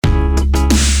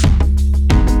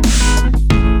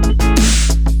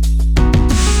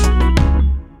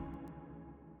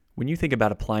you think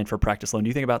about applying for a practice loan, do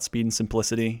you think about speed and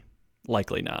simplicity?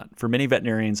 Likely not. For many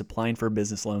veterinarians, applying for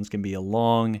business loans can be a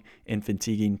long and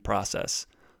fatiguing process.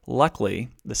 Luckily,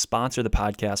 the sponsor of the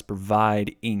podcast,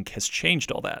 Provide Inc., has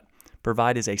changed all that.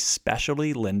 Provide is a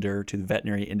specialty lender to the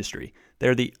veterinary industry.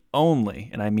 They're the only,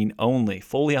 and I mean only,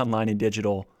 fully online and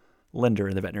digital lender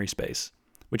in the veterinary space,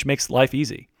 which makes life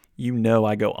easy. You know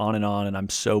I go on, and I'm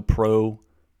so pro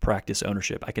practice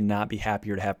ownership. I could not be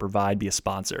happier to have Provide be a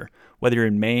sponsor. Whether you're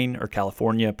in Maine or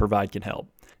California, Provide can help.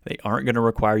 They aren't going to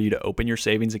require you to open your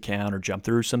savings account or jump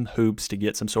through some hoops to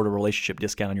get some sort of relationship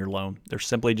discount on your loan. They're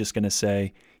simply just going to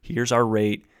say, here's our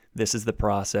rate, this is the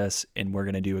process, and we're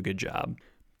going to do a good job.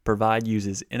 Provide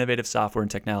uses innovative software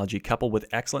and technology coupled with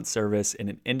excellent service and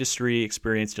an industry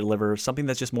experience to deliver something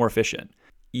that's just more efficient.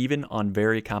 Even on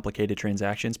very complicated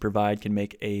transactions, Provide can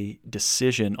make a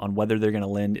decision on whether they're going to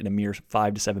lend in a mere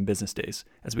 5 to 7 business days.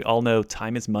 As we all know,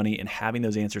 time is money, and having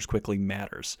those answers quickly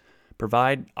matters.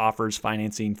 Provide offers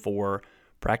financing for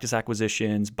practice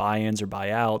acquisitions, buy-ins or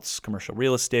buyouts, commercial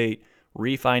real estate,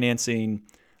 refinancing,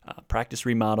 practice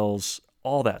remodels,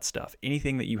 all that stuff.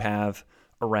 Anything that you have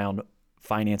around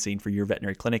financing for your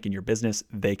veterinary clinic and your business,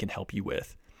 they can help you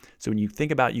with. So when you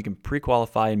think about you can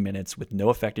pre-qualify in minutes with no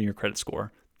effect on your credit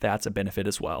score, that's a benefit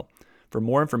as well. For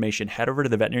more information, head over to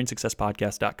the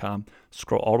veterinariansuccesspodcast.com,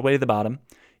 scroll all the way to the bottom.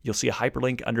 You'll see a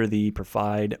hyperlink under the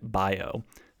Provide bio.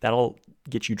 That'll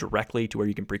get you directly to where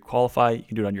you can pre-qualify. You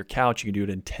can do it on your couch. You can do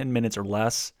it in 10 minutes or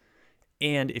less.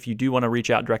 And if you do want to reach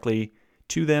out directly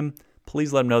to them,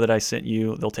 please let them know that I sent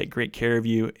you. They'll take great care of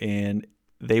you, and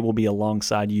they will be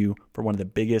alongside you for one of the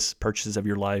biggest purchases of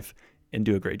your life and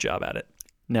do a great job at it.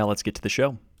 Now let's get to the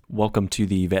show. Welcome to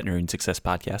the Veterinarian Success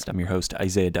Podcast. I'm your host,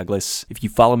 Isaiah Douglas. If you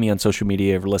follow me on social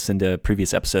media or listen to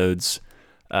previous episodes,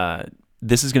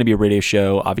 this is going to be a radio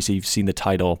show. Obviously, you've seen the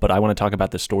title, but I want to talk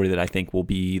about the story that I think will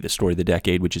be the story of the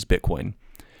decade, which is Bitcoin.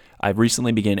 I've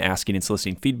recently begun asking and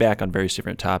soliciting feedback on various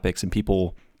different topics, and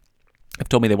people have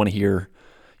told me they want to hear,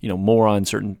 more on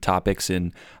certain topics,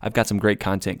 and I've got some great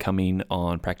content coming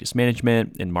on practice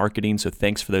management and marketing, so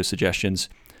thanks for those suggestions.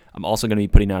 I'm also going to be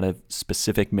putting out a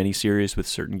specific mini-series with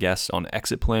certain guests on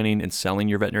exit planning and selling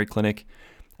your veterinary clinic.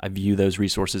 I view those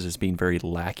resources as being very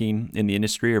lacking in the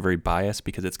industry or very biased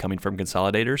because it's coming from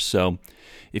consolidators. So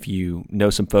if you know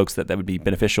some folks that would be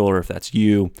beneficial, or if that's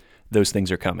you, those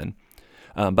things are coming.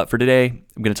 But for today,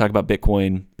 I'm going to talk about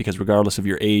Bitcoin because regardless of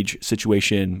your age,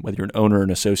 situation, whether you're an owner or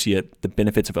an associate, the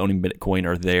benefits of owning Bitcoin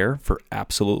are there for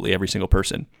absolutely every single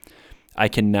person. I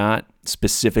cannot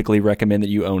specifically recommend that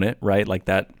you own it, right? Like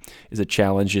that is a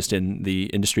challenge just in the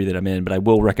industry that I'm in, but I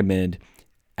will recommend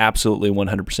absolutely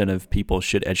 100% of people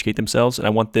should educate themselves. And I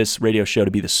want this radio show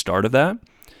to be the start of that.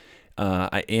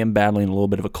 I am battling a little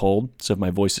bit of a cold, so if my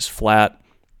voice is flat,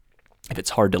 if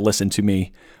it's hard to listen to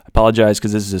me, I apologize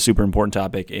because this is a super important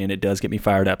topic and it does get me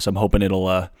fired up. So I'm hoping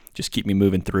it'll just keep me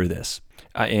moving through this.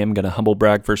 I am going to humble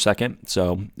brag for a second,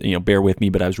 so bear with me,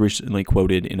 but I was recently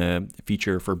quoted in a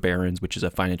feature for Barron's, which is a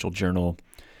financial journal,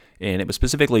 and it was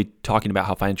specifically talking about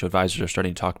how financial advisors are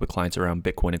starting to talk with clients around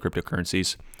Bitcoin and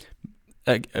cryptocurrencies.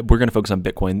 We're going to focus on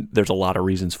Bitcoin. There's a lot of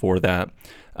reasons for that.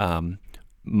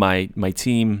 My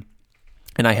team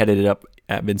and I headed it up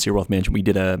at Vincier Wealth Management. We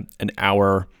did an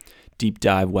hour deep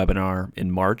dive webinar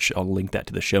in March. I'll link that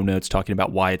to the show notes, talking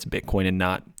about why it's Bitcoin and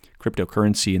not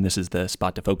cryptocurrency, and this is the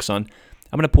spot to focus on.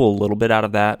 I'm going to pull a little bit out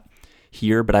of that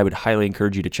here, but I would highly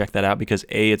encourage you to check that out because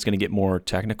A, it's going to get more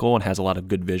technical and has a lot of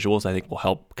good visuals I think will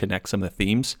help connect some of the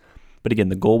themes. But again,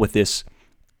 the goal with this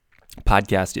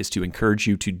podcast is to encourage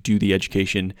you to do the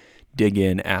education, dig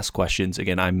in, ask questions.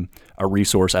 Again, I'm a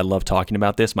resource. I love talking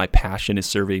about this. My passion is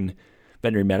serving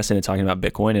veterinary medicine and talking about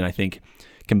Bitcoin, and I think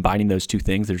combining those two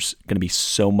things, there's going to be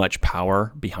so much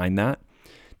power behind that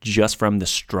just from the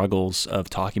struggles of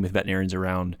talking with veterinarians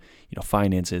around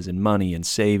finances and money and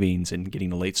savings and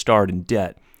getting a late start and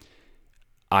debt.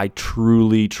 I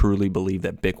truly, truly believe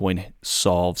that Bitcoin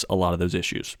solves a lot of those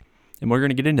issues, and we're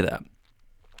going to get into that.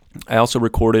 I also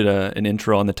recorded an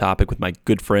intro on the topic with my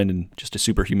good friend and just a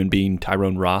superhuman being,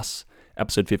 Tyrone Ross,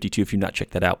 episode 52. If you've not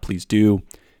checked that out, please do.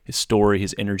 His story,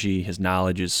 his energy, his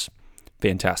knowledge is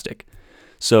fantastic.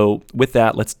 So with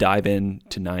that, let's dive in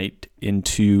tonight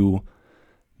into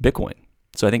Bitcoin.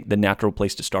 So I think the natural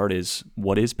place to start is,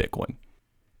 what is Bitcoin?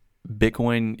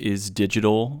 Bitcoin is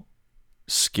digital,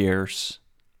 scarce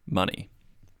money.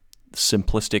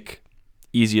 Simplistic,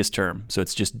 easiest term. So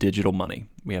it's just digital money.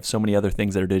 We have so many other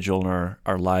things that are digital in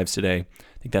our lives today.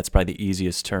 I think that's probably the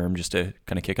easiest term just to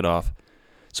kind of kick it off.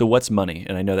 So what's money?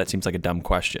 And I know that seems like a dumb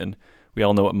question. We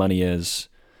all know what money is,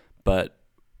 but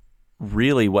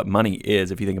really what money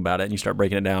is, if you think about it and you start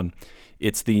breaking it down,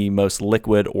 it's the most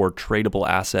liquid or tradable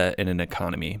asset in an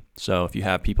economy. So if you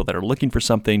have people that are looking for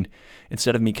something,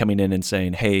 instead of me coming in and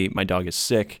saying, hey, my dog is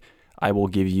sick, I will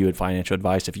give you financial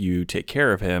advice if you take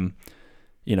care of him.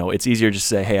 It's easier just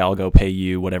to say, hey, I'll go pay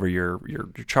you whatever your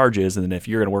charge is. And then if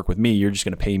you're going to work with me, you're just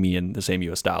going to pay me in the same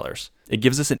US dollars. It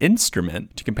gives us an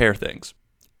instrument to compare things.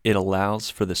 It allows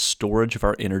for the storage of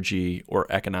our energy or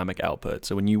economic output.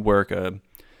 So when you work a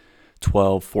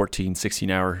 12, 14,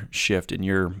 16-hour shift and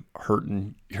you're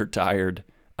hurting, you're tired,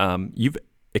 you've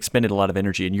expended a lot of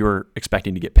energy and you're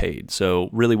expecting to get paid. So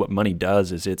really what money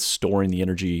does is it's storing the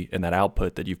energy and that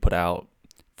output that you've put out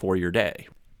for your day.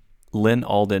 Lynn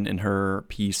Alden, in her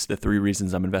piece, The 3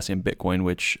 Reasons I'm Investing in Bitcoin,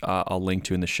 which I'll link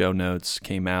to in the show notes,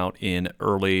 came out in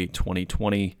early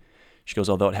 2020. She goes,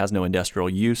 although it has no industrial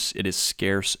use, it is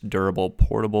scarce, durable,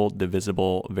 portable,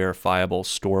 divisible, verifiable,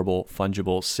 storable,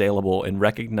 fungible, saleable, and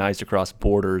recognized across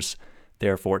borders.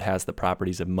 Therefore, it has the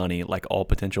properties of money. Like all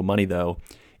potential money, though,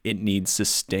 it needs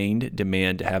sustained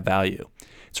demand to have value.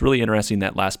 It's really interesting,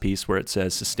 that last piece where it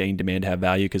says sustained demand to have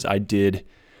value, because I did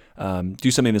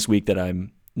do something this week that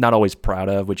I'm not always proud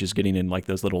of, which is getting in like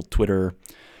those little Twitter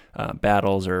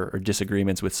battles or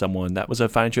disagreements with someone that was a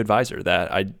financial advisor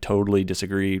that I totally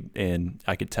disagree, and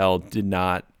I could tell did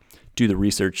not do the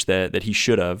research that he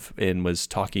should have, and was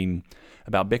talking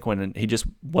about Bitcoin, and he just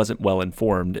wasn't well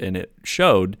informed, and it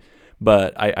showed.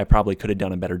 But I probably could have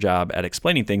done a better job at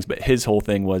explaining things. But his whole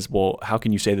thing was, well, how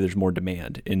can you say that there's more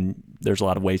demand? And there's a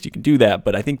lot of ways you can do that.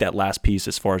 But I think that last piece,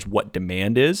 as far as what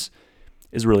demand is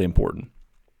really important.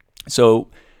 So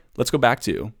let's go back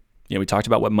to, we talked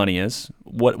about what money is.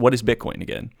 What is Bitcoin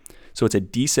again? So it's a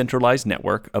decentralized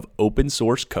network of open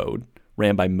source code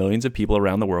ran by millions of people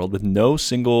around the world with no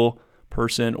single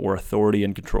person or authority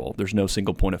in control. There's no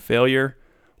single point of failure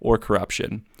or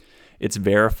corruption. It's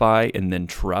verify and then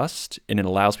trust, and it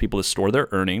allows people to store their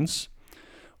earnings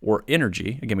or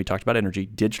energy. Again, we talked about energy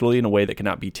digitally in a way that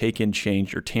cannot be taken,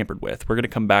 changed, or tampered with. We're going to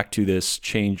come back to this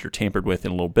changed or tampered with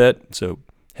in a little bit, so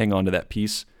hang on to that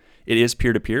piece. It is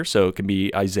peer-to-peer, so it can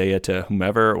be Isaiah to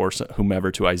whomever or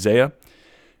whomever to Isaiah.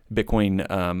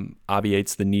 Bitcoin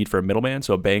obviates the need for a middleman,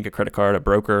 so a bank, a credit card, a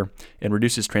broker, and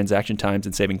reduces transaction times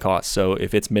and saving costs. So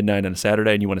if it's midnight on a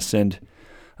Saturday and you want to send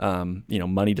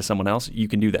money to someone else, you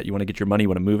can do that. You want to get your money, you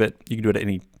want to move it, you can do it at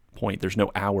any point. There's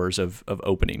no hours of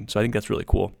opening. So I think that's really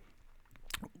cool.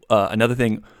 Another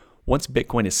thing, once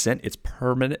Bitcoin is sent, it's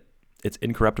permanent, it's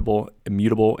incorruptible,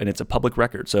 immutable, and it's a public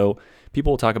record. So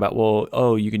people will talk about,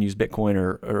 you can use Bitcoin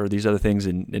or these other things,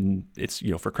 and it's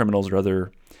for criminals or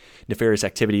other nefarious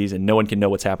activities, and no one can know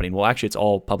what's happening. Well, actually, it's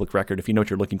all public record. If you know what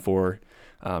you're looking for,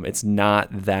 it's not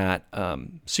that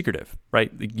secretive,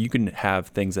 right? You can have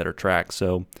things that are tracked.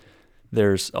 So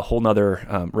there's a whole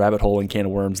nother rabbit hole and can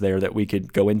of worms there that we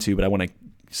could go into, but I want to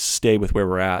stay with where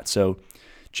we're at. So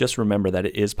just remember that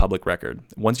it is public record.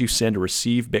 Once you send or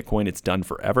receive Bitcoin, it's done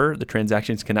forever. The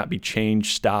transactions cannot be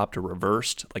changed, stopped, or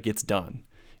reversed. Like, it's done.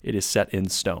 It is set in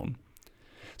stone.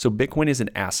 So Bitcoin is an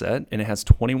asset, and it has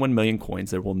 21 million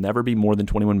coins. There will never be more than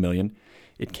 21 million.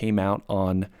 It came out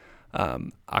on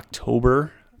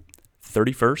October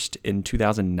 31st in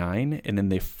 2009, and then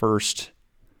the first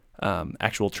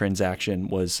actual transaction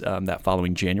was that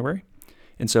following January.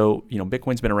 And so,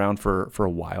 Bitcoin's been around for a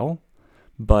while.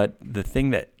 But the thing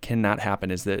that cannot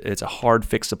happen is that it's a hard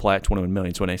fixed supply at 21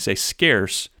 million. So when I say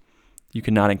scarce, you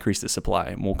cannot increase the supply.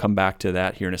 And we'll come back to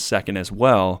that here in a second, as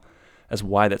well as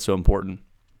why that's so important.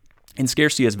 And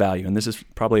scarcity has value. And this is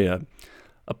probably a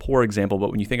poor example, but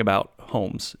when you think about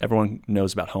homes, everyone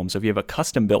knows about homes. So if you have a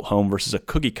custom built home versus a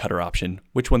cookie cutter option,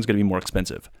 which one's going to be more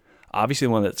expensive? Obviously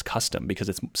the one that's custom, because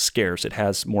it's scarce. It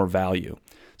has more value.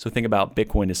 So think about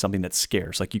Bitcoin as something that's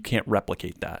scarce. Like, you can't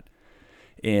replicate that.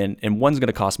 And one's going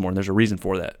to cost more, and there's a reason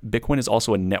for that. Bitcoin is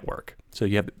also a network. So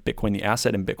you have Bitcoin the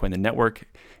asset and Bitcoin the network.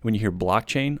 When you hear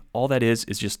blockchain, all that is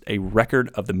just a record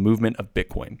of the movement of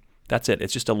Bitcoin. That's it.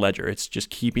 It's just a ledger. It's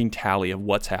just keeping tally of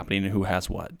what's happening and who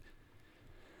has what.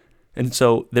 And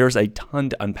so there's a ton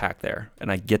to unpack there,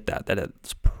 and I get that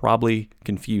it's probably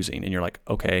confusing, and you're like,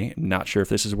 okay, I'm not sure if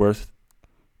this is worth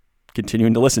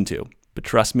continuing to listen to. But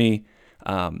trust me,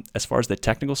 as far as the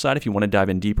technical side, if you want to dive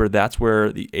in deeper, that's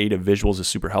where the aid of visuals is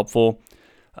super helpful.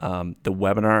 The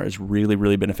webinar is really,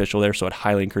 really beneficial there, so I'd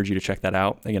highly encourage you to check that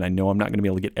out. Again, I know I'm not going to be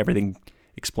able to get everything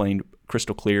explained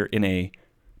crystal clear in a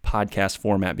podcast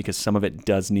format, because some of it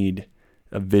does need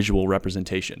a visual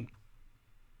representation.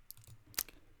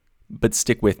 But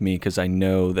stick with me, because I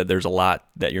know that there's a lot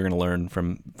that you're going to learn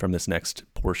from this next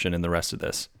portion and the rest of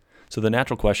this. So the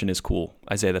natural question is, cool,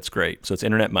 Isaiah, that's great. So it's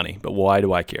internet money, but why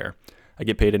do I care? I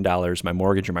get paid in dollars. My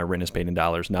mortgage or my rent is paid in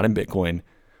dollars, not in Bitcoin.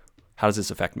 How does this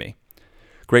affect me?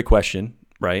 Great question,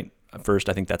 right? First,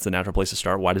 I think that's the natural place to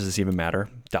start. Why does this even matter?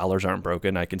 Dollars aren't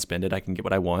broken. I can spend it. I can get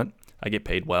what I want. I get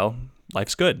paid well.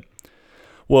 Life's good.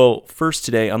 Well, first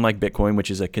today, unlike Bitcoin, which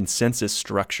is a consensus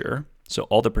structure, so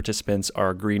all the participants are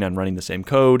agreeing on running the same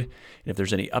code. And if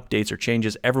there's any updates or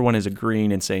changes, everyone is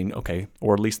agreeing and saying, okay,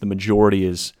 or at least the majority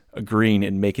is agreeing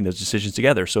and making those decisions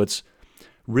together. So it's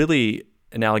really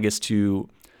analogous to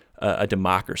a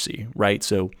democracy, right?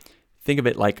 So think of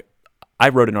it like I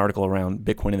wrote an article around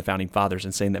Bitcoin and the founding fathers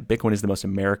and saying that Bitcoin is the most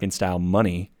American style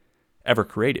money ever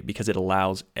created because it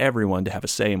allows everyone to have a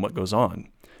say in what goes on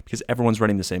because everyone's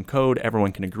running the same code.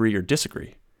 Everyone can agree or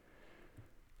disagree.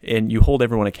 And you hold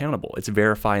everyone accountable. It's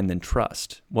verify and then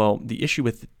trust. Well, the issue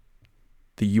with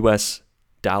the U.S.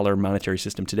 dollar monetary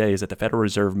system today is that the Federal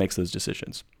Reserve makes those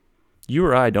decisions. You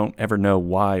or I don't ever know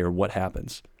why or what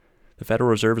happens. The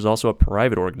Federal Reserve is also a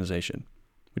private organization,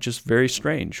 which is very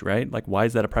strange, right? Like, why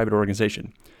is that a private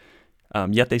organization?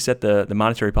 Yet they set the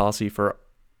monetary policy for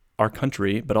our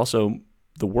country, but also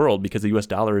the world because the U.S.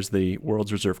 dollar is the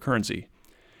world's reserve currency.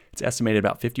 It's estimated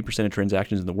about 50% of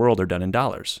transactions in the world are done in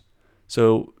dollars.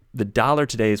 So the dollar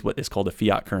today is what is called a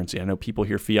fiat currency. I know people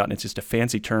hear fiat and it's just a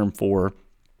fancy term for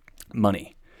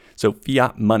money. So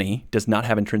fiat money does not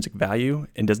have intrinsic value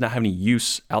and does not have any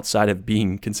use outside of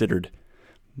being considered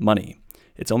money.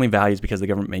 Its only value is because the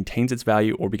government maintains its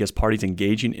value or because parties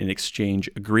engaging in exchange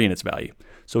agree in its value.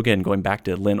 So again, going back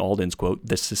to Lynn Alden's quote,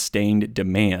 the sustained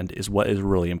demand is what is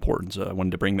really important. So I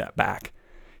wanted to bring that back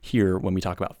here when we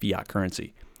talk about fiat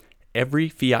currency. Every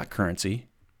fiat currency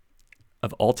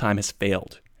of all time has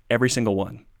failed. Every single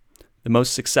one. The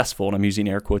most successful, and I'm using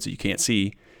air quotes that you can't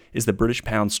see, is the British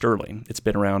pound sterling. It's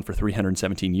been around for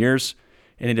 317 years,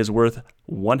 and it is worth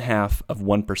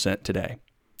 0.5% today.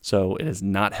 So it has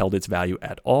not held its value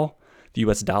at all. The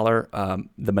U.S. dollar,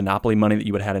 the monopoly money that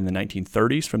you would have had in the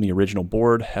 1930s from the original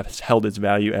board, has held its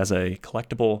value as a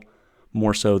collectible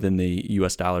more so than the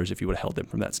U.S. dollars if you would have held them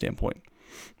from that standpoint.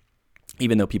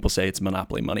 Even though people say it's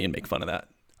monopoly money and make fun of that.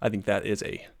 I think that is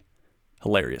a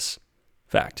hilarious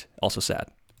fact. Also sad.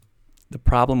 The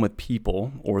problem with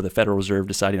people or the Federal Reserve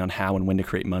deciding on how and when to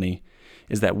create money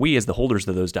is that we, as the holders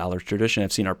of those dollars, traditionally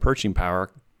have seen our purchasing power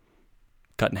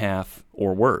cut in half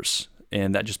or worse.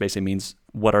 And that just basically means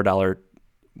what our dollar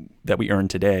that we earn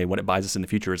today, what it buys us in the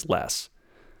future, is less.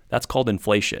 That's called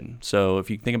inflation. So if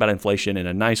you think about inflation in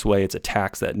a nice way, it's a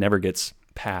tax that never gets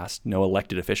passed. No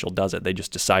elected official does it. They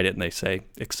just decide it and they say,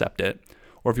 accept it.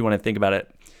 Or if you want to think about it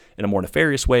in a more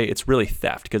nefarious way, it's really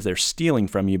theft because they're stealing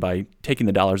from you by taking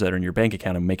the dollars that are in your bank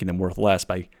account and making them worth less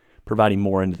by providing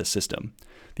more into the system.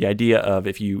 The idea of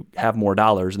if you have more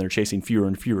dollars and they're chasing fewer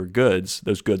and fewer goods,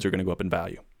 those goods are going to go up in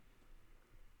value.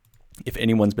 If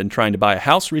anyone's been trying to buy a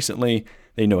house recently,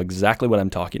 they know exactly what I'm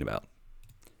talking about.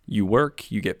 You work,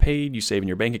 you get paid, you save in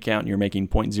your bank account, and you're making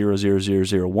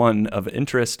 0.00001 of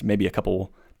interest, maybe a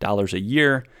couple dollars a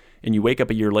year, and you wake up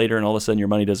a year later and all of a sudden your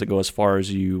money doesn't go as far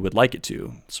as you would like it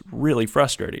to. It's really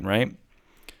frustrating, right?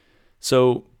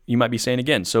 So you might be saying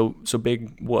again, so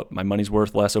big, what? My money's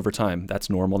worth less over time. That's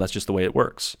normal. That's just the way it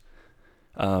works.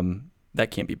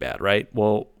 That can't be bad, right?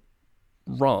 Well,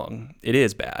 wrong. It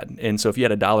is bad. And so if you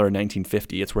had $1 in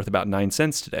 1950, it's worth about 9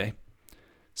 cents today.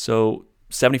 So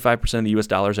 75% of the US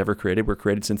dollars ever created were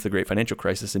created since the Great Financial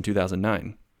Crisis in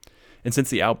 2009. And since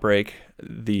the outbreak,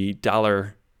 the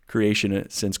dollar creation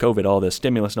since COVID, all the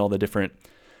stimulus and all the different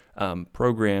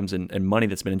programs and money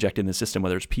that's been injected in the system,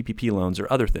 whether it's PPP loans or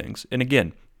other things. And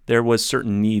again, there was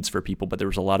certain needs for people, but there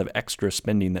was a lot of extra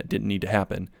spending that didn't need to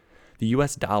happen. The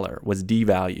US dollar was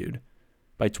devalued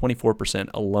by 24%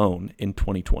 alone in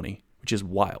 2020, which is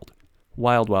wild.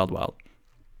 Wild, wild, wild.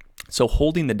 So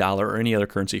holding the dollar or any other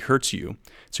currency hurts you.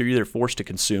 So you're either forced to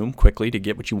consume quickly to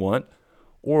get what you want,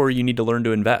 or you need to learn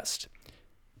to invest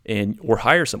or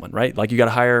hire someone, right? Like you got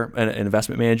to hire an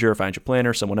investment manager, a financial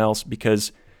planner, someone else,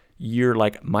 because you're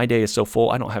like, my day is so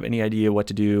full. I don't have any idea what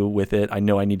to do with it. I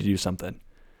know I need to do something.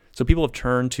 So people have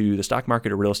turned to the stock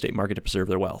market or real estate market to preserve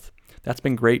their wealth. That's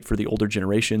been great for the older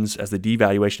generations as the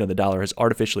devaluation of the dollar has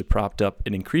artificially propped up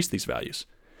and increased these values.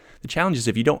 The challenge is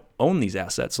if you don't own these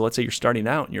assets, so let's say you're starting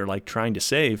out and you're like trying to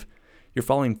save, you're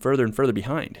falling further and further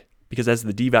behind because as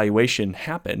the devaluation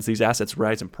happens, these assets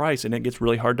rise in price and it gets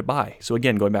really hard to buy. So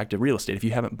again, going back to real estate, if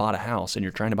you haven't bought a house and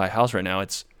you're trying to buy a house right now,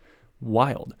 it's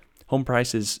wild. Home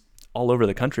prices all over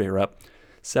the country are up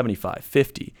 75,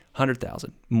 50,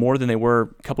 100,000, more than they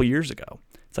were a couple years ago.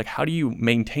 It's like, how do you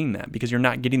maintain that? Because you're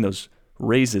not getting those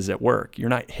raises at work. You're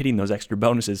not hitting those extra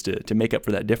bonuses to make up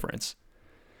for that difference.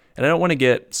 And I don't want to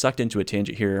get sucked into a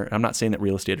tangent here. I'm not saying that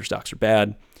real estate or stocks are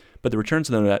bad, but the returns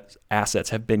on those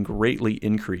assets have been greatly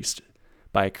increased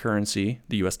by a currency,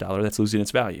 the US dollar, that's losing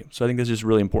its value. So I think this is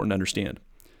really important to understand.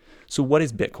 So what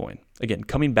is Bitcoin? Again,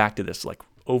 coming back to this like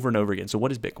over and over again. So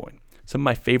what is Bitcoin? Some of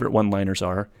my favorite one-liners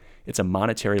are, it's a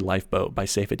monetary lifeboat by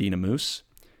Saifedean Ammous,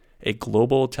 a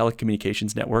global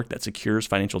telecommunications network that secures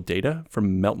financial data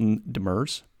from Melton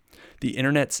Demers, the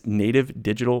internet's native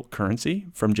digital currency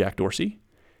from Jack Dorsey.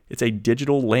 It's a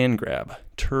digital land grab,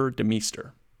 Tur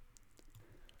Demeester.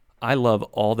 I love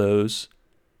all those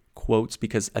quotes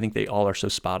because I think they all are so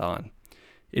spot on.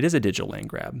 It is a digital land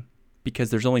grab because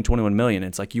there's only 21 million.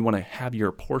 It's like you want to have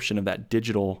your portion of that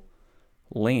digital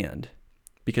land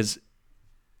because,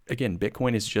 again,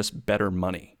 Bitcoin is just better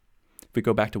money. If we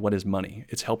go back to what is money,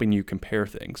 it's helping you compare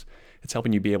things. It's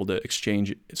helping you be able to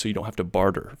exchange so you don't have to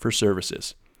barter for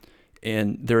services.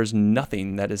 And there is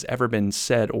nothing that has ever been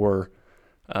said or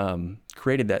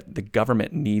created that the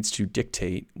government needs to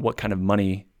dictate what kind of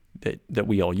money that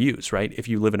we all use, right? If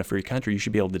you live in a free country, you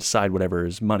should be able to decide whatever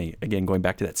is money. Again, going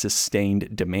back to that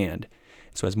sustained demand.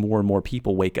 So as more and more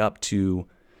people wake up to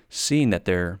seeing that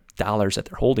their dollars that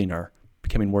they're holding are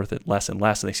becoming worth it less and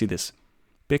less, and they see this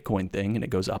Bitcoin thing and it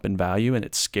goes up in value and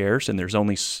it's scarce and there's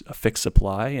only a fixed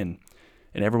supply and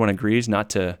everyone agrees not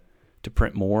to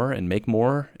print more and make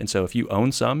more. And so if you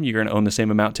own some, you're going to own the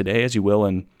same amount today as you will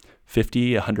in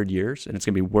 50, 100 years, and it's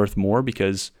going to be worth more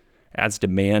because as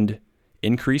demand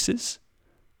increases,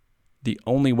 the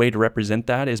only way to represent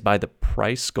that is by the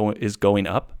price going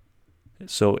up.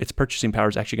 So its purchasing power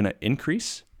is actually going to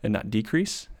increase and not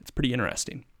decrease. It's pretty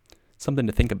interesting. Something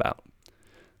to think about.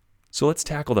 So let's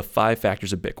tackle the 5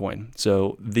 factors of Bitcoin.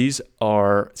 So these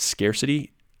are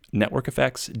scarcity, network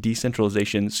effects,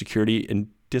 decentralization, security, and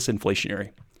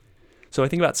disinflationary. So I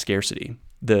think about scarcity.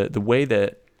 The way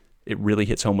that it really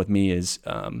hits home with me is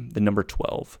the number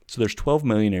 12. So there's 12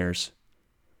 million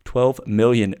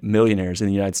millionaires in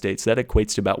the United States. That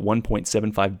equates to about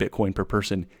 1.75 Bitcoin per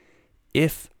person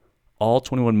if all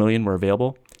 21 million were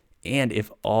available, and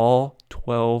if all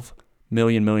 12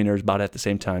 million millionaires bought at the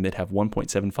same time, they'd have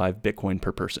 1.75 Bitcoin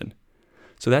per person.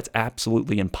 So that's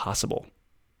absolutely impossible.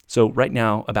 So right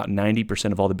now, about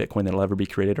 90% of all the Bitcoin that'll ever be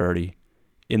created are already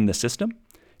in the system.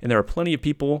 And there are plenty of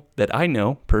people that I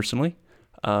know personally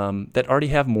that already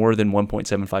have more than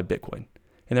 1.75 Bitcoin.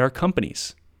 And there are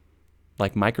companies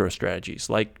like MicroStrategies,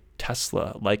 like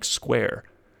Tesla, like Square,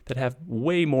 that have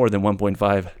way more than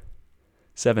 1.57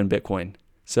 Bitcoin.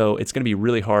 So it's going to be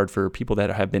really hard for people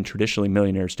that have been traditionally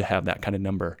millionaires to have that kind of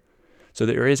number. So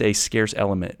there is a scarce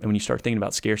element. And when you start thinking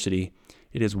about scarcity,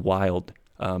 it is wild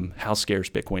how scarce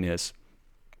Bitcoin is.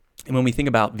 And when we think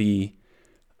about the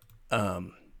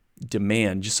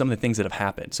demand, just some of the things that have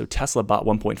happened. So Tesla bought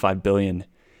 1.5 billion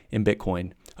in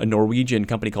Bitcoin. A Norwegian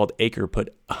company called Aker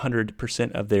put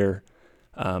 100% of their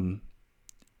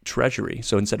treasury.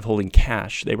 So instead of holding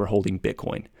cash, they were holding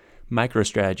Bitcoin.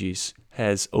 MicroStrategies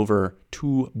has over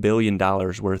 $2 billion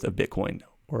worth of Bitcoin,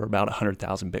 or about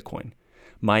 100,000 Bitcoin.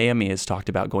 Miami has talked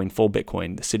about going full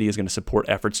Bitcoin. The city is going to support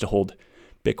efforts to hold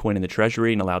Bitcoin in the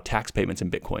treasury and allow tax payments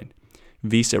in Bitcoin.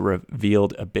 Visa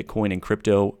revealed a Bitcoin and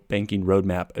crypto banking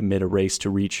roadmap amid a race to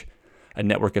reach a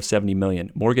network of 70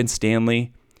 million. Morgan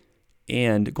Stanley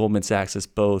and Goldman Sachs has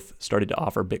both started to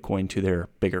offer Bitcoin to their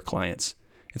bigger clients.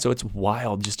 And so it's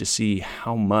wild just to see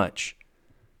how much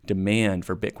demand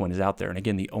for Bitcoin is out there. And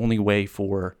again, the only way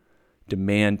for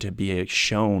demand to be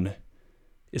shown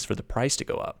is for the price to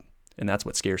go up. And that's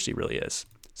what scarcity really is.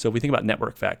 So if we think about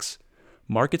network effects,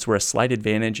 markets where a slight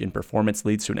advantage in performance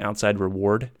leads to an outside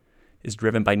reward is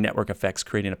driven by network effects,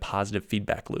 creating a positive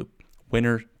feedback loop.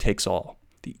 Winner takes all.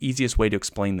 The easiest way to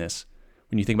explain this,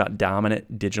 when you think about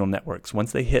dominant digital networks,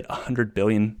 once they hit $100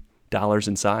 billion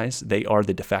in size, they are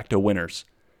the de facto winners.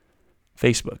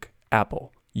 Facebook,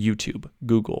 Apple, YouTube,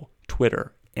 Google,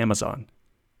 Twitter, Amazon,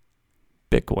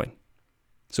 Bitcoin.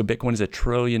 So Bitcoin is $1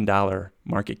 trillion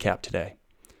market cap today.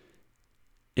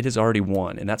 It has already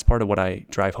won, and that's part of what I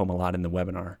drive home a lot in the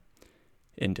webinar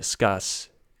and discuss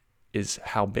is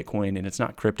how Bitcoin, and it's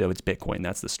not crypto, it's Bitcoin.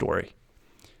 That's the story.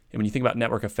 And when you think about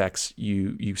network effects,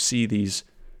 you see these,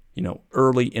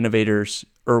 early innovators,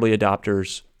 early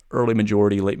adopters, early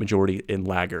majority, late majority, and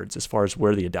laggards as far as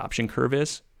where the adoption curve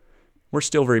is. We're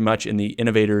still very much in the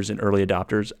innovators and early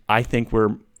adopters. I think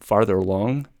we're farther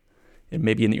along and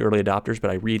maybe in the early adopters, but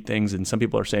I read things and some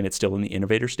people are saying it's still in the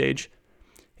innovator stage.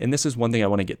 And this is one thing I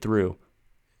want to get through.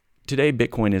 Today,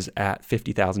 Bitcoin is at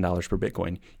 $50,000 per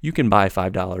Bitcoin. You can buy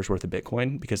 $5 worth of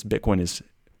Bitcoin because Bitcoin is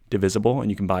divisible and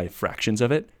you can buy fractions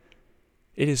of it.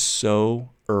 It is so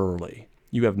early.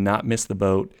 You have not missed the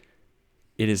boat.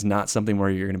 It is not something where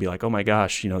you're going to be like, oh my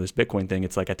gosh, this Bitcoin thing,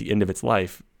 it's like at the end of its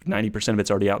life, 90% of it's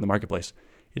already out in the marketplace.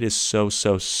 It is so,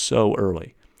 so, so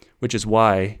early, which is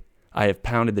why I have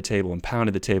pounded the table and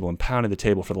pounded the table and pounded the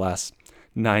table for the last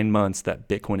 9 months that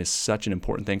Bitcoin is such an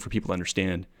important thing for people to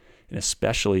understand, and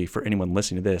especially for anyone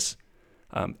listening to this.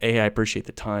 I appreciate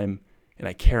the time, and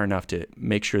I care enough to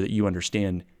make sure that you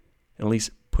understand and at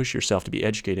least push yourself to be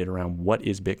educated around what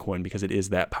is Bitcoin, because it is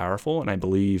that powerful. And I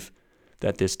believe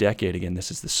that this decade, again,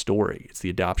 this is the story. It's the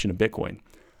adoption of Bitcoin.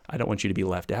 I don't want you to be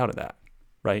left out of that,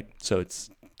 right? So it's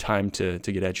time to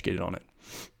get educated on it.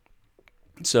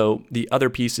 So the other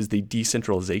piece is the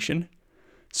decentralization.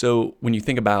 So when you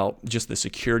think about just the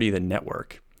security of the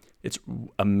network, it's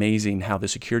amazing how the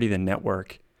security of the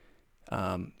network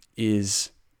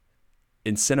is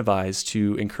incentivized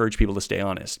to encourage people to stay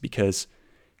honest, because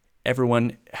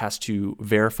everyone has to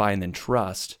verify and then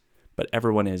trust, but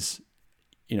everyone is,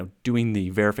 doing the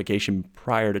verification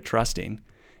prior to trusting.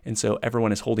 And so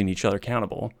everyone is holding each other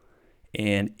accountable.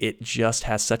 And it just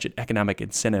has such an economic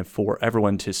incentive for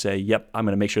everyone to say, yep, I'm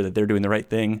going to make sure that they're doing the right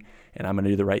thing, and I'm going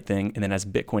to do the right thing. And then as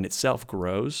Bitcoin itself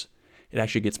grows, it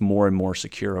actually gets more and more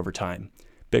secure over time.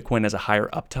 Bitcoin has a higher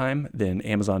uptime than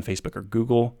Amazon, Facebook, or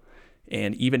Google.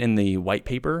 And even in the white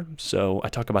paper, so I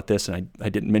talk about this, and I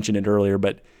didn't mention it earlier,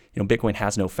 but Bitcoin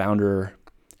has no founder,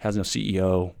 has no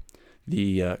CEO.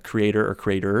 The creator or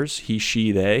creators, he,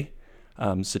 she, they,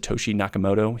 Satoshi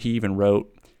Nakamoto, he even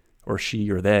wrote, or she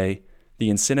or they, the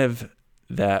incentive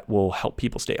that will help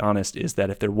people stay honest is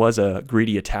that if there was a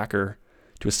greedy attacker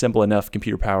to assemble enough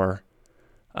computer power,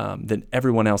 then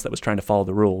everyone else that was trying to follow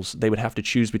the rules, they would have to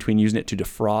choose between using it to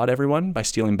defraud everyone by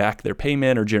stealing back their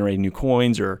payment or generating new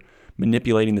coins or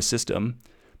manipulating the system,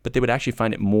 but they would actually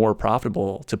find it more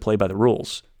profitable to play by the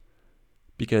rules,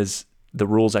 because the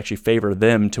rules actually favor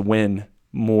them to win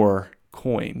more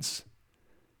coins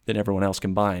than everyone else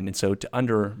combined. And so to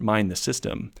undermine the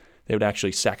system, they would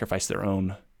actually sacrifice their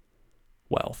own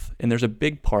wealth. And there's a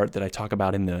big part that I talk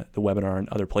about in the webinar and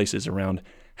other places around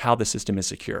how the system is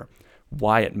secure,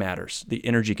 why it matters, the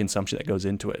energy consumption that goes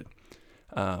into it.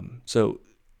 So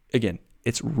again,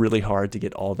 it's really hard to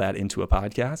get all that into a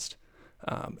podcast,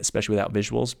 especially without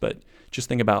visuals, but just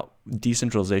think about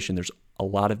decentralization. There's a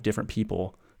lot of different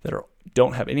people that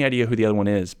don't have any idea who the other one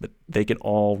is, but they can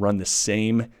all run the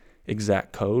same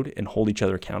exact code and hold each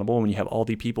other accountable. When you have all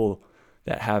the people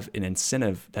that have an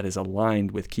incentive that is aligned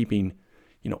with keeping,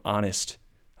 honest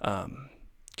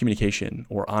communication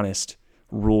or honest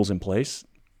rules in place,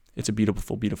 it's a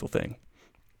beautiful, beautiful thing.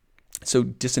 So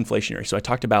disinflationary. So I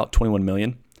talked about 21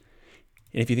 million.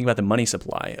 And if you think about the money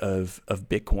supply of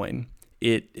Bitcoin,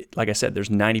 it like I said, there's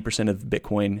 90% of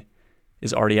Bitcoin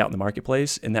is already out in the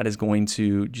marketplace, and that is going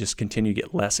to just continue to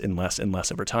get less and less and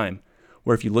less over time.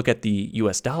 Where if you look at the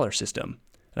US dollar system,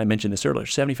 and I mentioned this earlier,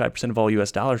 75% of all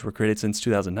US dollars were created since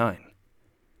 2009.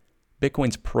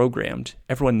 Bitcoin's programmed.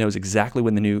 Everyone knows exactly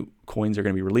when the new coins are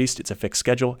going to be released. It's a fixed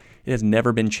schedule. It has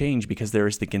never been changed because there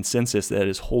is the consensus that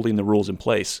is holding the rules in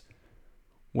place,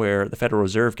 where the Federal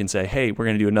Reserve can say, hey, we're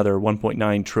going to do another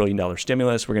 $1.9 trillion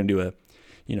stimulus. We're going to do a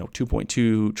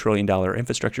 $2.2 trillion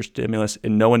infrastructure stimulus,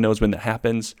 and no one knows when that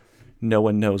happens. No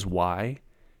one knows why.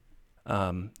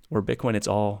 Where Bitcoin, it's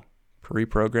all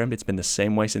pre-programmed. It's been the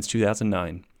same way since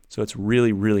 2009. So it's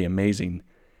really, really amazing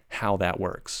how that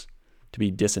works to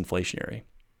be disinflationary.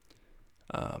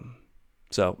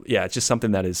 So yeah, it's just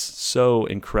something that is so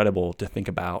incredible to think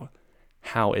about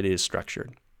how it is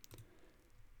structured.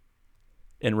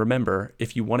 And remember,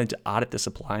 if you wanted to audit the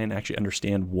supply and actually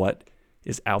understand what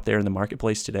is out there in the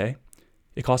marketplace today,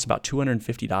 it costs about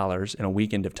 $250 in a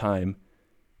weekend of time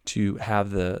to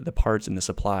have the parts and the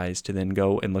supplies to then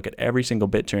go and look at every single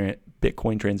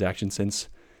Bitcoin transaction since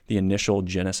the initial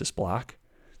Genesis block,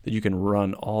 that you can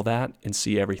run all that and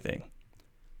see everything.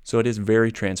 So it is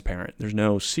very transparent. There's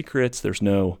no secrets. There's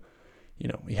no,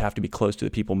 you have to be close to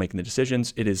the people making the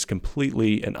decisions. It is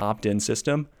completely an opt-in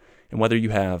system. And whether you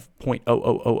have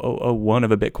 0.00001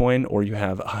 of a Bitcoin or you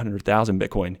have 100,000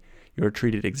 Bitcoin, you're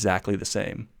treated exactly the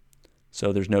same.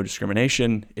 So there's no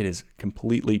discrimination. It is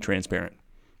completely transparent.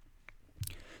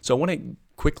 So I want to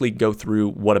quickly go through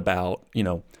what about,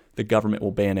 the government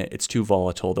will ban it. It's too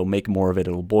volatile. They'll make more of it.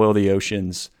 It'll boil the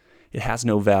oceans. It has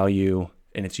no value,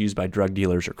 and it's used by drug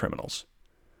dealers or criminals.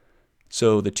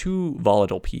 So the too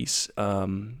volatile piece,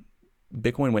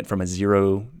 Bitcoin went from a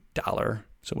 $0,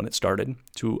 so when it started,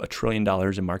 to $1 trillion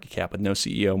in market cap with no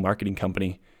CEO, marketing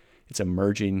company. It's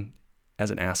emerging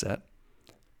as an asset.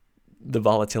 The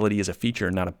volatility is a feature,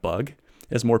 not a bug.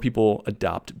 As more people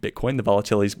adopt Bitcoin, the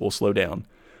volatilities will slow down.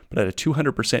 But at a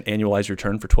 200% annualized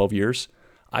return for 12 years,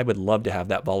 I would love to have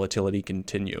that volatility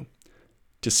continue.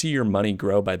 To see your money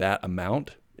grow by that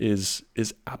amount is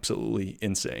absolutely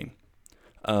insane.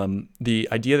 The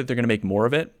idea that they're going to make more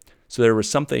of it. So there was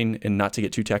something, and not to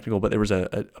get too technical, but there was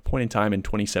a point in time in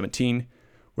 2017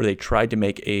 where they tried to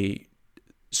make a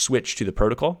switch to the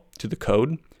protocol, to the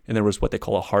code, and there was what they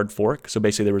call a hard fork. So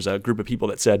basically there was a group of people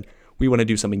that said, we want to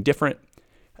do something different.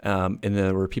 And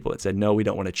there were people that said, no, we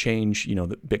don't want to change,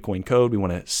 the Bitcoin code. We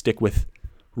want to stick with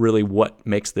really what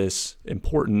makes this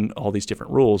important, all these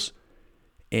different rules.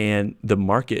 And the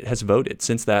market has voted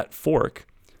since that fork.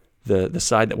 The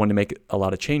side that wanted to make a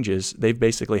lot of changes, they've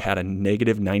basically had a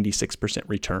negative 96%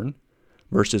 return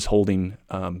versus holding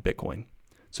Bitcoin.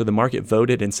 So the market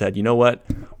voted and said, you know what,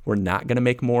 we're not going to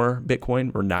make more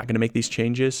Bitcoin. We're not going to make these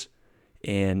changes.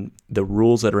 And the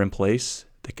rules that are in place,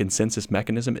 the consensus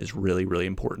mechanism is really, really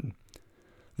important.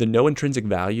 The no intrinsic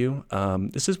value,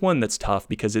 this is one that's tough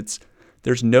because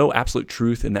there's no absolute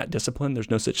truth in that discipline. There's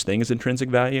no such thing as intrinsic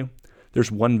value.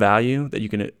 There's one value that you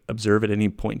can observe at any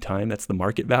point in time. That's the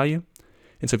market value.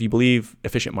 And so if you believe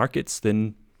efficient markets,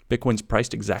 then Bitcoin's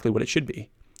priced exactly what it should be.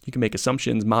 You can make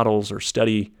assumptions, models, or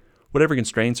study whatever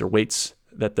constraints or weights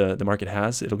that the market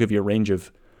has. It'll give you a range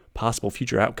of possible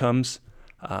future outcomes.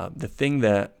 The thing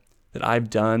that I've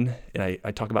done, and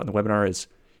I talk about in the webinar, is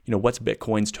what's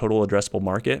Bitcoin's total addressable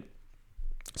market?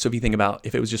 So if you think about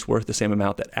if it was just worth the same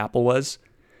amount that Apple was,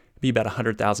 it'd be about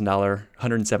 $100,000,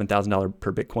 $107,000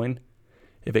 per Bitcoin.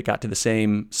 If it got to the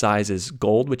same size as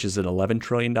gold, which is an $11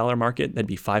 trillion market, that'd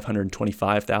be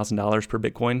 $525,000 per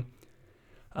Bitcoin.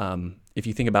 If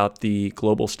you think about the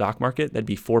global stock market, that'd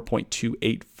be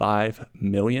 $4.285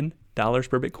 million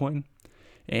per Bitcoin.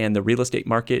 And the real estate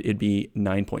market, it'd be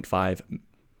 $9.5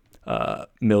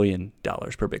 million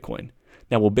per Bitcoin.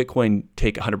 Now, will Bitcoin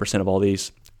take 100% of all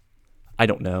these? I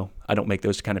don't know. I don't make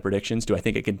those kind of predictions. Do I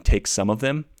think it can take some of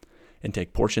them and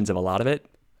take portions of a lot of it?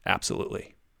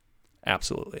 Absolutely.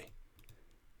 Absolutely.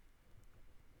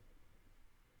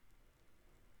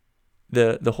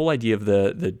 The whole idea of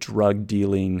the drug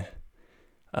dealing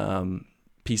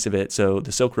piece of it. So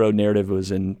the Silk Road narrative was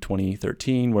in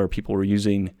 2013 where people were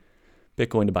using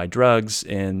Bitcoin to buy drugs.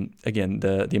 And again,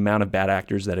 the amount of bad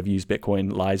actors that have used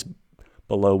Bitcoin lies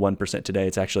below 1% today.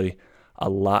 It's actually a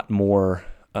lot more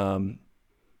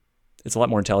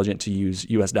intelligent to use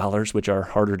US dollars, which are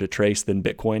harder to trace than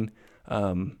Bitcoin,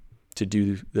 to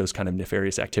do those kind of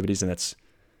nefarious activities. And that's,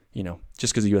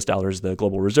 just because the US dollar is the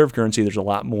global reserve currency, there's a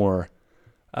lot more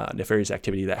nefarious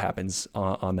activity that happens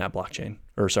on that blockchain,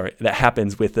 that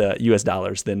happens with US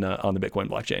dollars than on the Bitcoin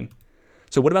blockchain.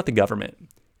 So what about the government?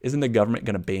 Isn't the government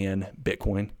going to ban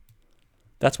Bitcoin?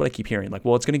 That's what I keep hearing. Like,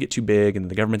 well, it's going to get too big and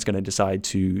the government's going to decide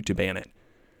to ban it.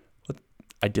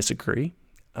 I disagree.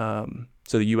 So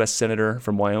the U.S. Senator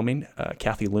from Wyoming,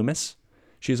 Kathy Loomis,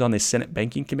 she was on the Senate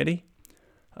Banking Committee.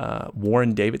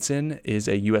 Warren Davidson is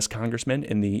a U.S. Congressman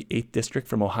in the 8th District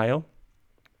from Ohio.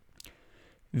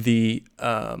 The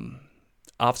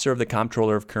officer of the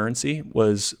Comptroller of Currency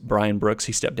was Brian Brooks.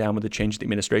 He stepped down with the change of the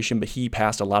administration, but he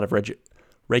passed a lot of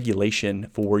regulation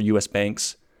for U.S.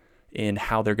 banks in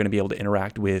how they're going to be able to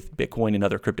interact with Bitcoin and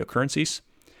other cryptocurrencies.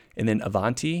 And then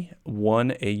Avanti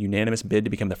won a unanimous bid to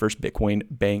become the first Bitcoin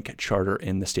bank charter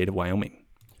in the state of Wyoming.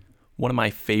 One of my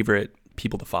favorite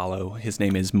people to follow, his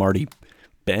name is Marty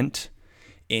Bent,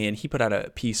 and he put out a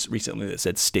piece recently that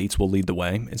said states will lead the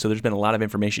way. And so there's been a lot of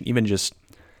information, even just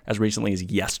as recently as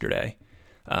yesterday.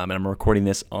 And I'm recording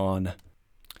this on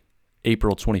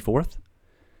April 24th.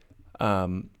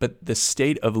 But the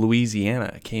state of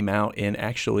Louisiana came out and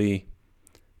actually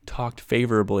talked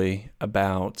favorably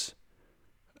about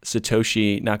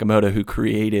Satoshi Nakamoto, who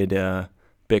created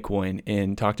Bitcoin,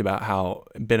 and talked about how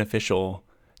beneficial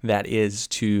that is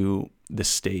to the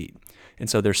state. And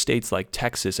so there's states like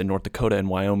Texas and North Dakota and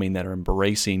Wyoming that are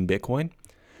embracing Bitcoin.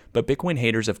 But Bitcoin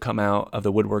haters have come out of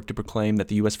the woodwork to proclaim that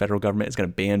the U.S. federal government is going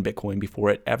to ban Bitcoin before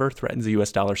it ever threatens the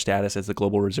U.S. dollar status as the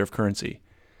global reserve currency.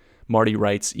 Marty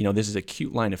writes, this is a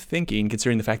cute line of thinking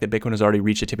considering the fact that Bitcoin has already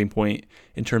reached a tipping point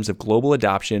in terms of global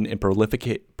adoption and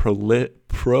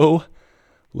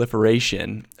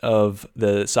proliferation of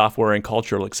the software and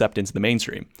cultural acceptance in the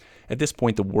mainstream. At this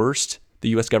point, the worst the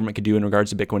U.S. government could do in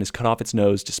regards to Bitcoin is cut off its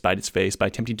nose to spite its face by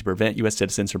attempting to prevent U.S.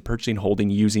 citizens from purchasing,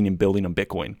 holding, using, and building on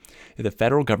Bitcoin. If the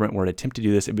federal government were to attempt to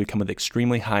do this, it would become with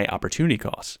extremely high opportunity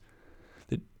costs.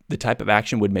 The type of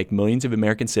action would make millions of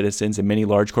American citizens and many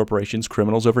large corporations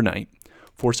criminals overnight,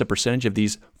 force a percentage of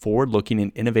these forward-looking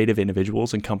and innovative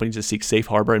individuals and companies to seek safe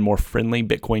harbor and more friendly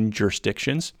Bitcoin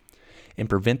jurisdictions, and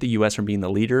prevent the U.S. from being the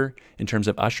leader in terms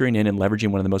of ushering in and leveraging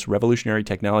one of the most revolutionary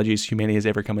technologies humanity has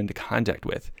ever come into contact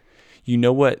with. You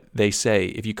know what they say,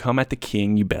 if you come at the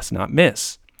king, you best not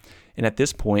miss. And at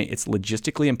this point, it's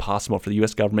logistically impossible for the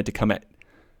U.S. government to come at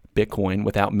Bitcoin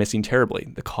without missing terribly.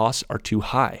 The costs are too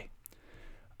high.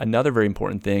 Another very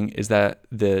important thing is that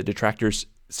the detractors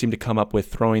seem to come up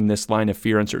with throwing this line of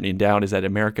fear, uncertainty, and doubt is that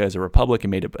America is a republic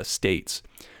and made up of states,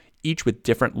 each with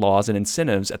different laws and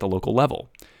incentives at the local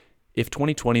level. If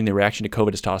 2020 and the reaction to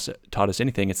COVID has taught us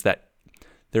anything, it's that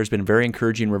there's been a very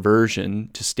encouraging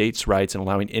reversion to states' rights and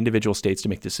allowing individual states to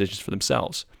make decisions for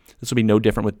themselves. This will be no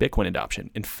different with Bitcoin adoption.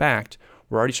 In fact,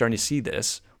 we're already starting to see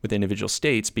this with individual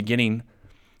states beginning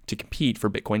to compete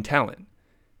for Bitcoin talent.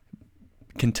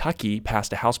 Kentucky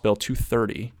passed a House Bill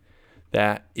 230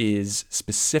 that is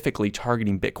specifically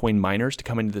targeting Bitcoin miners to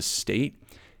come into the state,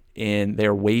 and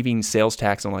they're waiving sales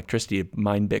tax on electricity to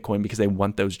mine Bitcoin because they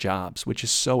want those jobs, which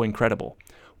is so incredible.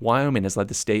 Wyoming has led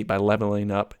the state by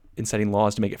leveling up and setting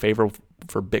laws to make it favorable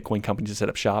for Bitcoin companies to set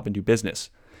up shop and do business.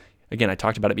 Again, I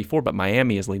talked about it before, but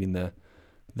Miami is leading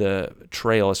the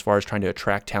trail as far as trying to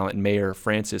attract talent. And Mayor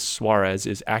Francis Suarez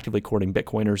is actively courting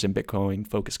Bitcoiners and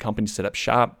Bitcoin-focused companies to set up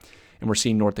shop. And we're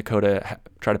seeing North Dakota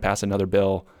try to pass another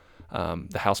bill,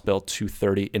 the House Bill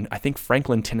 230. And I think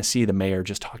Franklin, Tennessee, the mayor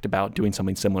just talked about doing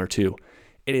something similar too.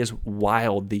 It is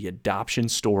wild, the adoption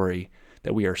story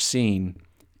that we are seeing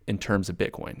in terms of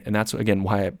Bitcoin. And that's, again,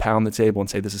 why I pound the table and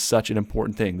say this is such an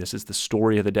important thing. This is the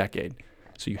story of the decade.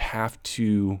 So you have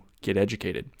to get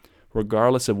educated.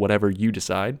 Regardless of whatever you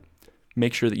decide,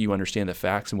 make sure that you understand the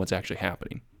facts and what's actually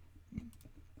happening.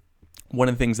 One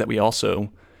of the things that we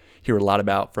also hear a lot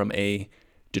about from a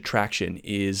detraction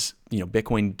is,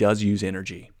 Bitcoin does use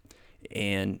energy,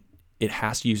 and it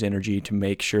has to use energy to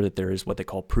make sure that there is what they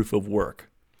call proof of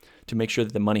work, to make sure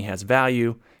that the money has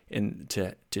value and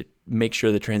to make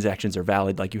sure the transactions are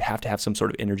valid. Like, you have to have some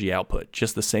sort of energy output,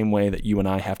 just the same way that you and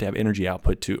I have to have energy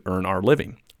output to earn our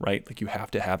living, right? Like, you have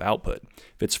to have output.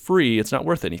 If it's free, it's not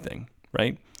worth anything,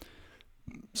 right?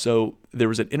 So there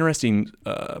was an interesting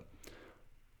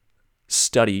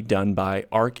study done by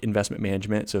ARK Investment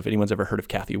Management. So if anyone's ever heard of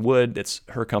Cathie Wood, that's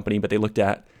her company, but they looked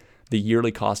at the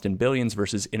yearly cost in billions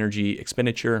versus energy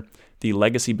expenditure. The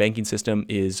legacy banking system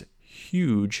is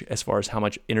huge as far as how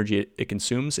much energy it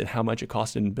consumes and how much it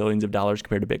costs in billions of dollars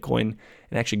compared to Bitcoin.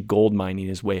 And actually gold mining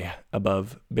is way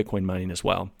above Bitcoin mining as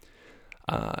well.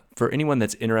 For anyone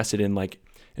that's interested in like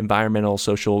environmental,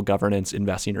 social governance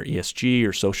investing, or ESG,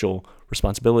 or social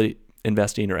responsibility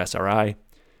investing, or SRI,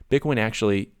 Bitcoin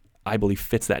actually, I believe,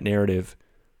 fits that narrative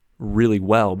really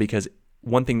well, because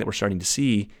one thing that we're starting to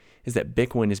see is that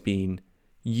Bitcoin is being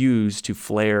used to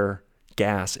flare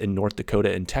gas in North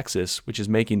Dakota and Texas, which is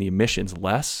making the emissions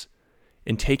less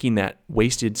and taking that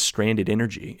wasted, stranded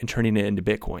energy and turning it into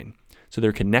Bitcoin. So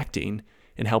they're connecting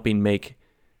and helping make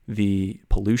the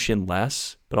pollution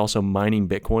less, but also mining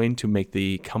Bitcoin to make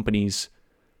the companies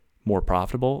more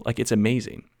profitable. Like, it's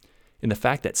amazing. And the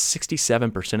fact that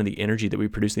 67% of the energy that we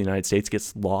produce in the United States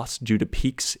gets lost due to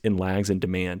peaks and lags in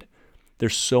demand.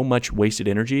 There's so much wasted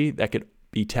energy that could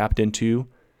be tapped into,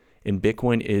 and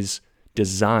Bitcoin is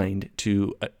designed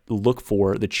to look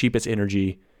for the cheapest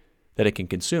energy that it can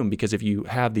consume. Because if you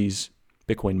have these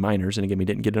Bitcoin miners, and again, we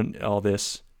didn't get into all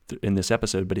this in this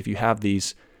episode, but if you have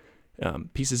these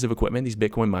pieces of equipment, these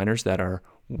Bitcoin miners that are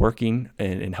working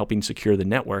and helping secure the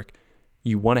network,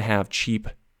 you want to have cheap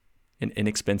and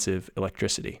inexpensive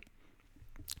electricity.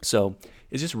 So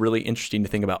it's just really interesting to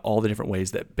think about all the different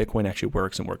ways that Bitcoin actually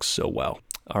works, and works so well.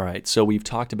 All right, so we've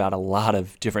talked about a lot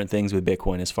of different things with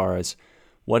Bitcoin as far as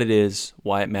what it is,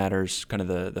 why it matters, kind of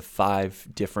the 5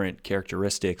 different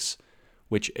characteristics,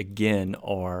 which again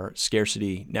are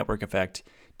scarcity, network effect,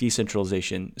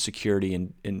 decentralization, security,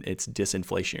 and it's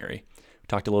disinflationary. We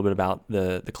talked a little bit about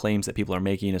the claims that people are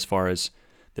making as far as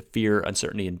the fear,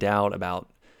 uncertainty, and doubt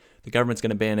about the government's going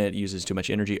to ban it, uses too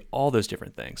much energy, all those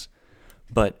different things.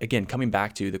 But again, coming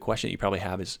back to the question that you probably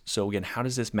have is, so again, how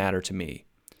does this matter to me?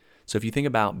 So if you think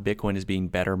about Bitcoin as being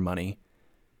better money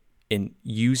and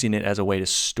using it as a way to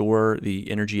store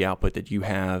the energy output that you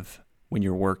have when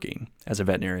you're working as a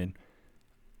veterinarian,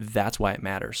 that's why it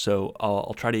matters. So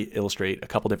I'll try to illustrate a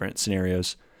couple different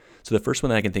scenarios. So the first one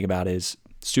that I can think about is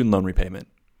student loan repayment.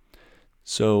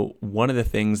 So one of the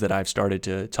things that I've started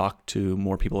to talk to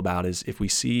more people about is, if we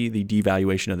see the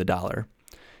devaluation of the dollar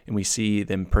and we see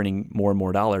them printing more and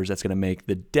more dollars, that's going to make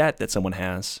the debt that someone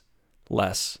has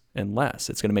less and less.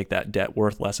 It's going to make that debt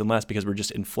worth less and less because we're just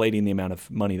inflating the amount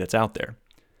of money that's out there.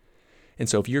 And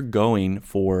so if you're going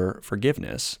for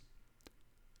forgiveness,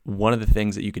 one of the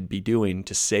things that you could be doing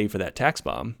to save for that tax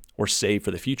bomb or save for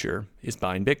the future is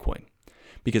buying Bitcoin.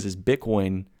 Because as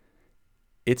Bitcoin,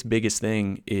 its biggest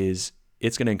thing is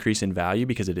it's going to increase in value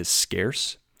because it is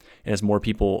scarce. And as more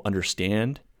people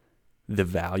understand the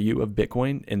value of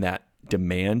Bitcoin and that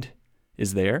demand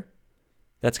is there,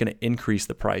 that's going to increase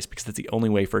the price because that's the only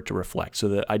way for it to reflect. So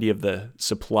the idea of the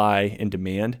supply and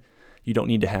demand You don't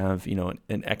need to have,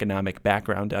 an economic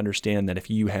background to understand that if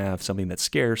you have something that's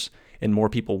scarce and more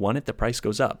people want it, the price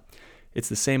goes up. It's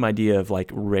the same idea of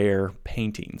like rare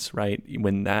paintings, right?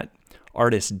 When that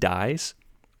artist dies,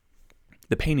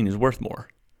 the painting is worth more.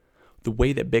 The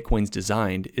way that Bitcoin's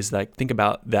designed is like, think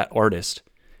about that artist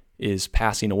is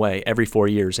passing away every 4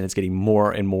 years and it's getting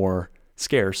more and more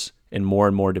scarce and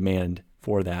more demand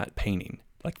for that painting.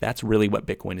 Like that's really what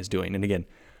Bitcoin is doing. And again,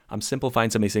 I'm simplifying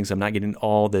some of these things. I'm not getting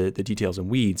all the details and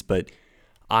weeds, but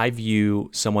I view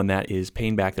someone that is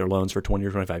paying back their loans for 20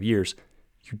 or 25 years,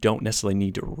 you don't necessarily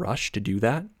need to rush to do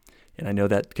that. And I know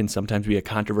that can sometimes be a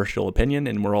controversial opinion,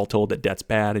 and we're all told that debt's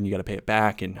bad and you got to pay it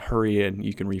back and hurry and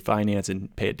you can refinance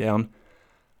and pay it down.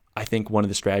 I think one of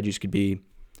the strategies could be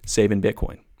save in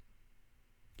Bitcoin.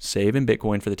 Save in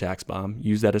Bitcoin for the tax bomb.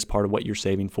 Use that as part of what you're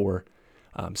saving for.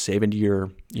 Save into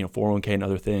your 401k and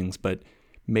other things, but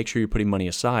make sure you're putting money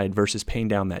aside versus paying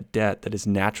down that debt that is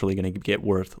naturally going to get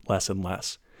worth less and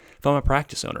less. If I'm a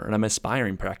practice owner and I'm an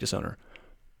aspiring practice owner,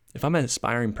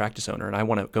 and I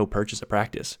want to go purchase a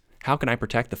practice, how can I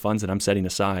protect the funds that I'm setting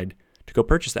aside to go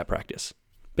purchase that practice?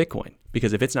 Bitcoin.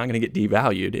 Because if it's not going to get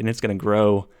devalued and it's going to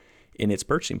grow in its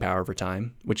purchasing power over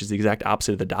time, which is the exact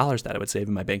opposite of the dollars that I would save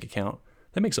in my bank account,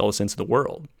 that makes all the sense in the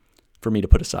world for me to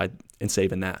put aside and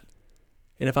save in that.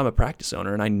 And if I'm a practice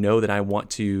owner and I know that I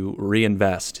want to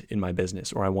reinvest in my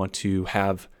business, or I want to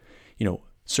have,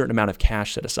 certain amount of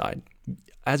cash set aside,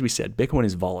 as we said, Bitcoin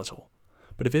is volatile.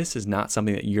 But if this is not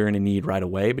something that you're going to need right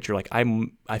away, but you're like, I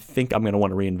think I'm going to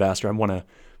want to reinvest, or I want to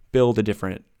build a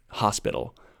different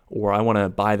hospital, or I want to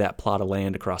buy that plot of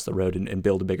land across the road and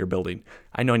build a bigger building,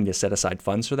 I know I need to set aside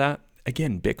funds for that.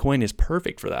 Again, Bitcoin is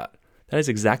perfect for that. That is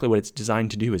exactly what it's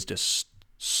designed to do, is to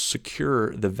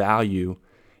secure the value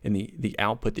and the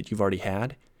output that you've already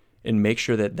had, and make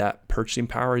sure that that purchasing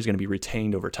power is going to be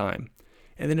retained over time.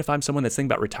 And then if I'm someone that's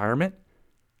thinking about retirement,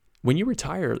 when you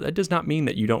retire, that does not mean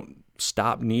that you don't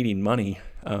stop needing money.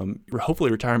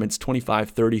 Hopefully retirement's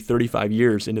 25, 30, 35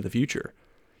 years into the future.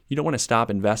 You don't want to stop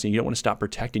investing. You don't want to stop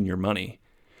protecting your money.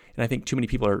 And I think too many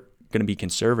people are going to be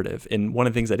conservative. And one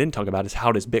of the things I didn't talk about is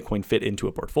how does Bitcoin fit into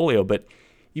a portfolio? But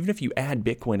even if you add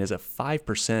Bitcoin as a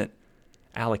 5%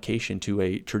 allocation to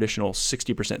a traditional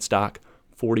 60% stock,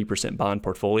 40% bond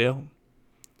portfolio,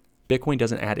 Bitcoin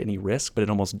doesn't add any risk, but it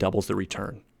almost doubles the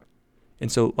return.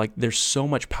 And so there's so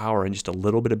much power in just a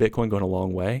little bit of Bitcoin going a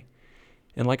long way.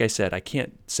 And like I said, I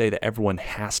can't say that everyone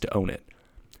has to own it.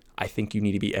 I think you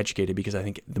need to be educated, because I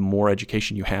think the more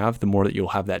education you have, the more that you'll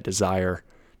have that desire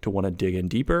to want to dig in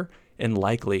deeper and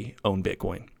likely own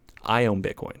Bitcoin. I own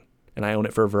Bitcoin, and I own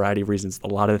it for a variety of reasons. A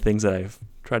lot of the things that I've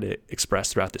tried to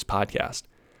express throughout this podcast.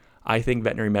 I think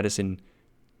veterinary medicine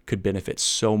could benefit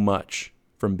so much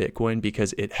from Bitcoin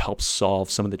because it helps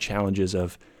solve some of the challenges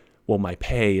of, well, my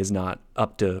pay is not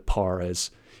up to par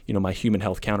as, my human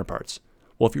health counterparts.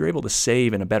 Well, if you're able to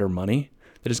save in a better money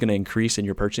that is going to increase in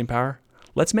your purchasing power,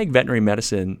 let's make veterinary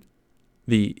medicine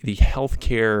the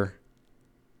healthcare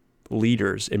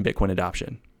leaders in Bitcoin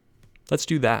adoption. Let's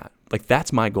do that.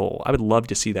 That's my goal. I would love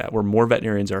to see that, where more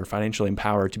veterinarians are financially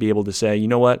empowered to be able to say, you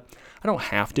know what, I don't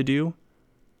have to do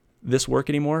this work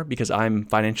anymore because I'm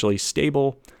financially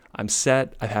stable, I'm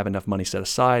set, I have enough money set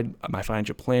aside, my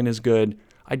financial plan is good.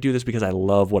 I do this because I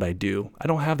love what I do. I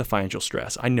don't have the financial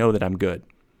stress. I know that I'm good.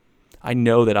 I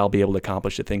know that I'll be able to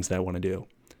accomplish the things that I want to do.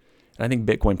 And I think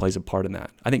Bitcoin plays a part in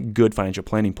that. I think good financial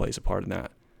planning plays a part in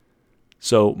that.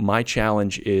 So my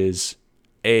challenge is,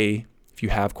 if you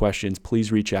have questions,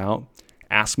 please reach out.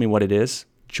 Ask me what it is.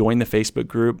 Join the Facebook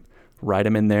group. Write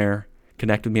them in there.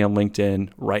 Connect with me on LinkedIn.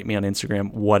 Write me on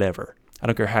Instagram. Whatever. I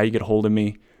don't care how you get a hold of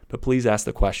me, but please ask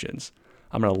the questions.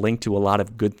 I'm going to link to a lot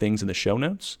of good things in the show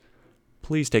notes.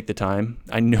 Please take the time.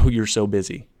 I know you're so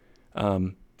busy.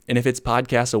 And if it's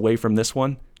podcasts away from this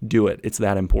one, do it. It's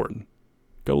that important.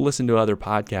 Go listen to other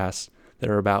podcasts that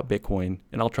are about Bitcoin,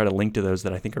 and I'll try to link to those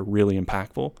that I think are really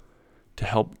impactful to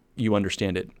help you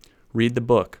understand it. Read the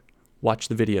book, watch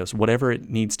the videos, whatever it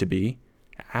needs to be.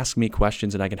 Ask me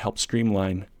questions and I can help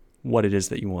streamline what it is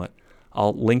that you want.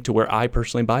 I'll link to where I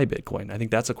personally buy Bitcoin. I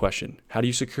think that's a question. How do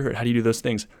you secure it? How do you do those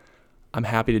things? I'm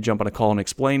happy to jump on a call and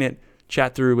explain it,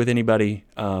 chat through with anybody.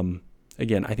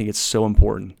 Again, I think it's so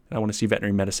important. And I want to see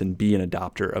veterinary medicine be an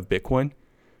adopter of Bitcoin,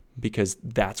 because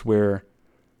that's where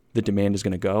the demand is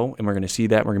going to go. And we're going to see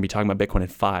that. We're going to be talking about Bitcoin in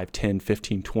 5, 10,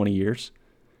 15, 20 years.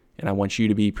 And I want you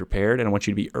to be prepared, and I want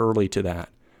you to be early to that.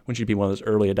 I want you to be one of those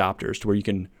early adopters to where you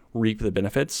can reap the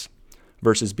benefits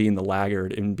versus being the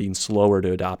laggard and being slower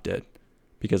to adopt it,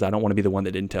 because I don't want to be the one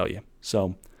that didn't tell you.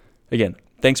 So again,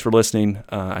 thanks for listening.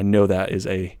 I know that is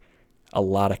a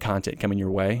lot of content coming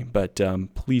your way, but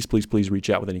please reach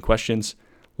out with any questions.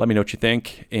 Let me know what you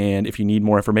think. And if you need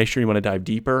more information, you want to dive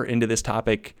deeper into this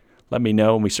topic, let me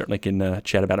know, and we certainly can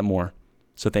chat about it more.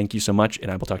 So thank you so much, and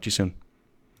I will talk to you soon.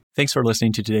 Thanks for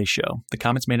listening to today's show. The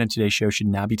comments made on today's show should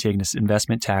not be taken as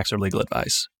investment, tax, or legal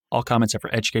advice. All comments are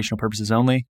for educational purposes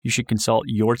only. You should consult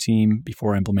your team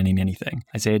before implementing anything.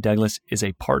 Isaiah Douglas is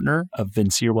a partner of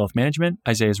Vincere Wealth Management.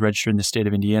 Isaiah is registered in the state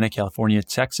of Indiana, California,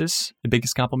 Texas. The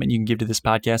biggest compliment you can give to this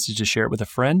podcast is to share it with a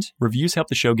friend. Reviews help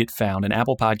the show get found, and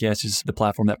Apple Podcasts is the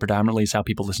platform that predominantly is how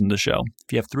people listen to the show.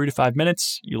 If you have 3 to 5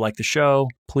 minutes, you like the show,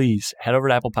 please head over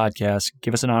to Apple Podcasts,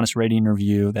 give us an honest rating and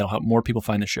review. That'll help more people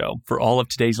find the show. For all of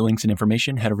today's links and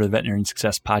information, head over to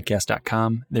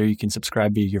veterinariansuccesspodcast.com. There you can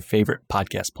subscribe via your favorite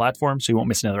podcast platform so you won't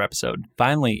miss another episode.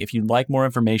 Finally, if you'd like more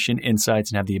information, insights,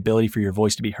 and have the ability for your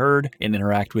voice to be heard and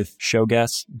interact with show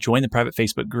guests, join the private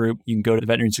Facebook group. You can go to the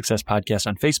Veterinarian Success Podcast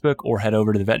on Facebook or head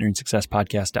over to the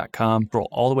veterinariansuccesspodcast.com. Scroll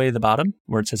all the way to the bottom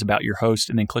where it says about your host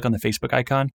and then click on the Facebook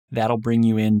icon. That'll bring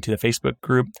you into the Facebook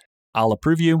group. I'll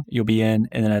approve you, you'll be in,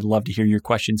 and then I'd love to hear your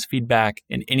questions, feedback,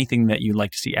 and anything that you'd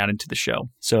like to see added to the show.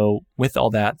 So with all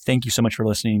that, thank you so much for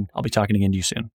listening. I'll be talking again to you soon.